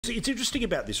It's interesting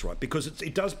about this, right, because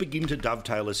it does begin to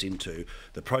dovetail us into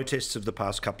the protests of the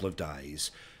past couple of days.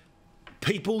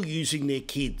 People using their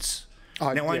kids.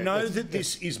 I know that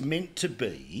this is meant to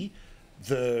be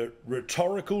the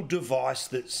rhetorical device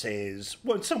that says,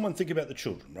 won't someone think about the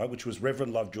children, right, which was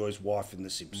Reverend Lovejoy's wife in The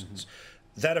Simpsons.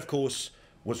 That, of course,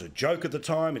 was a joke at the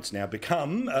time. It's now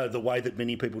become the way that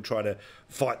many people try to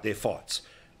fight their fights.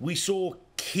 We saw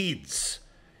kids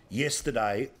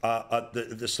yesterday at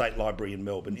the State Library in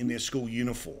Melbourne in their school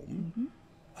uniform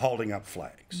holding up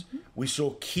flags. We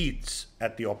saw kids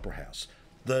at the Opera House.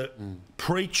 The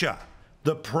preacher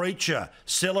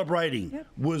celebrating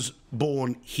was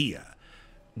born here.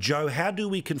 Joe, how do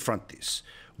we confront this?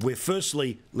 Where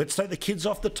firstly, let's take the kids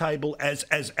off the table as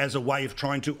a way of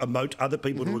trying to emote other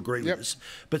people to agree with us.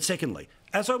 But secondly,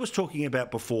 as I was talking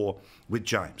about before with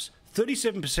James,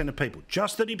 37% of people,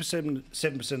 just 37%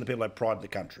 of the people have pride in the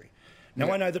country.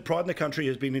 Now, I know that pride in the country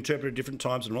has been interpreted at different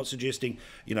times. I'm not suggesting,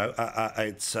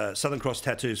 it's Southern Cross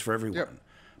tattoos for everyone.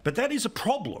 But that is a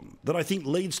problem that I think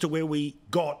leads to where we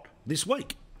got this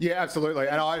week. Yeah, absolutely,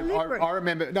 and I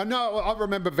remember. I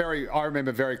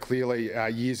remember very clearly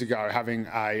years ago having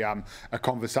a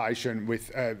conversation with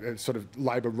a sort of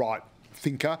Labor right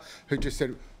thinker who just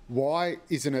said, "Why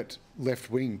isn't it left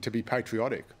wing to be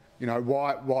patriotic? You know,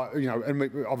 why? You know,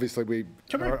 and obviously we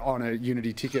are on a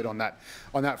unity ticket on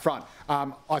that front.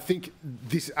 I think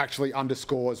this actually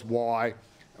underscores why."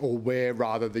 Or where,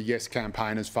 rather, the Yes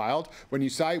campaign has failed. When you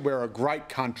say we're a great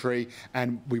country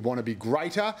and we want to be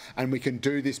greater and we can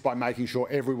do this by making sure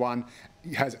everyone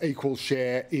has equal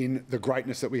share in the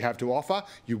greatness that we have to offer,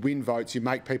 you win votes, you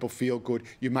make people feel good,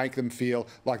 you make them feel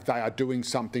like they are doing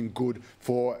something good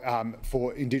for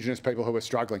Indigenous people who are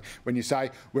struggling. When you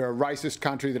say we're a racist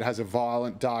country that has a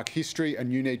violent, dark history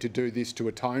and you need to do this to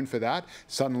atone for that,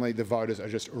 suddenly the voters are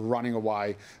just running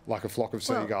away like a flock of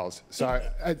seagulls. Joe,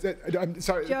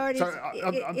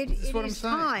 it is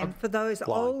time for those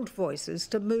old voices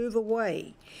to move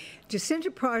away.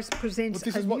 Jacinta Price presents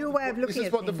a new way of looking at things. This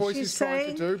is what the Voice is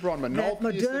trying to do, Bronwyn. That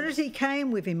modernity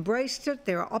came, we've embraced it,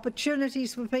 there are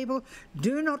opportunities for people.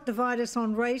 Do not divide us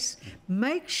on race.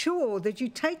 Make sure that you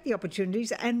take the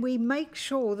opportunities and we make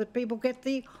sure that people get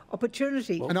the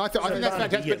opportunity. And I think that's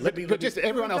fantastic, but just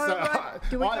everyone else,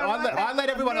 I let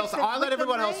everyone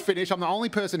else finish. I'm the only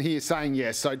person here saying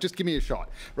yes, so just give me a shot.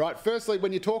 Right, firstly,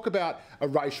 when you talk about a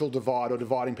racial divide or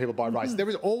dividing people by race, there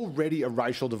is already a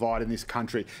racial divide in this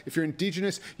country. If you're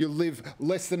Indigenous, you live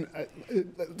less than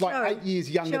 8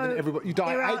 years younger than everybody. You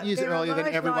die 8 years earlier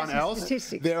than everyone else.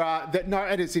 There are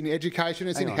and it's in education,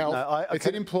 it's in health, it's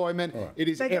in employment, it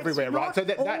is everywhere, right? So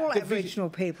that Aboriginal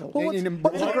people. In the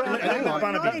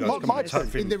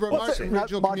remote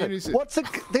regional communities. What's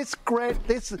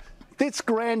this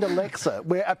grand Alexa,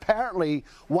 where apparently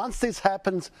once this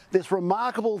happens, this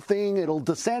remarkable thing, it'll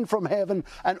descend from heaven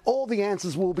and all the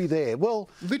answers will be there. Well,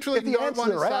 literally if the no answers one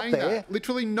is are out saying there, that.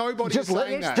 Literally nobody is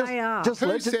saying that. Just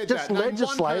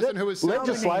legislate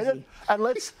it, and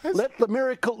let the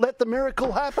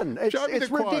miracle happen.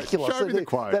 It's ridiculous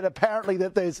that apparently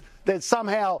that there's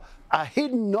somehow a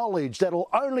hidden knowledge that'll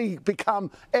only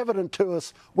become evident to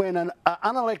us when an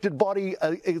unelected body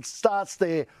it starts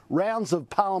their rounds of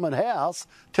Parliament House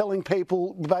telling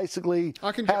people basically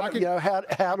how to give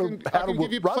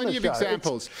you run plenty the of show.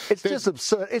 examples. It's just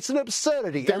absurd. It's an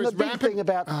absurdity. And the big thing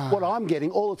about what I'm getting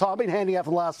all the time, I've been handing out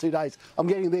for the last 2 days, I'm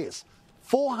getting this.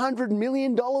 $400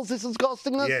 million this is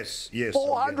costing us? Yes.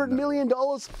 $400 million?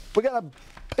 We're going to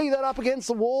pee that up against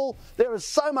the wall. There is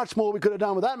so much more we could have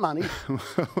done with that money. Well,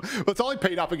 it's only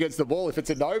peed up against the wall if it's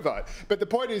a no vote. But the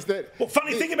point is that... Well,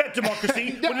 funny thing about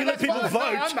democracy, when you let people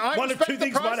vote, one of two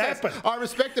things might happen. I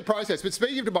respect the process. But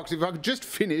speaking of democracy, if I could just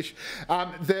finish,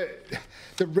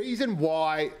 the reason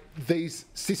why these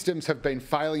systems have been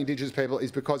failing Indigenous people is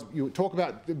because you talk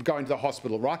about going to the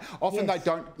hospital, right? Often they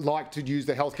don't like to use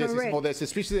the healthcare system, or they're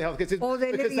suspicious of the healthcare system, or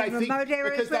they're living in remote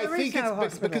areas where there is no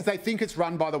hospital. Because they think it's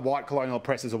run by the white colonial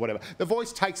oppressors or whatever. The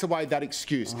Voice takes away that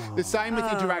excuse. The same with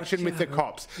interaction with the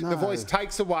cops. The Voice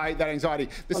takes away that anxiety.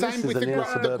 The same with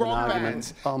the grog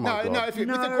bands. Oh my God. With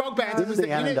the grog bands, it was the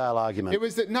Annandale argument. It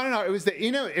was the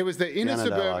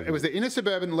inner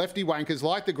suburban lefty wankers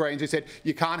like the Greens who said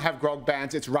you can't have grog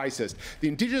bands, it's racist. The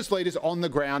Indigenous leaders on the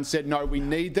ground said, no, we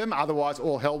need them, otherwise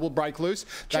all hell will break loose.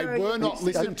 They were not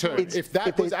listened to. If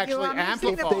that was actually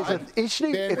amplified, if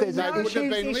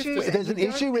there's an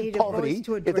issue with poverty,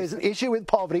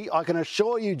 poverty, I can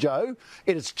assure you, Joe,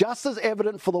 it is just as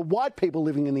evident for the white people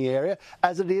living in the area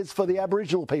as it is for the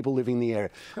Aboriginal people living in the area.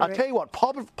 I tell you what,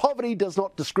 poverty does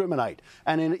not discriminate.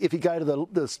 And if you go to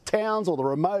the towns or the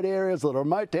remote areas or the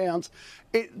remote towns,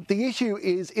 the issue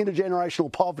is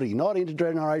intergenerational poverty, not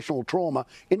intergenerational trauma,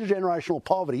 intergenerational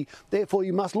poverty. Therefore,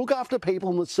 you must look after people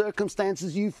in the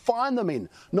circumstances you find them in,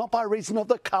 not by reason of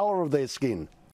the colour of their skin.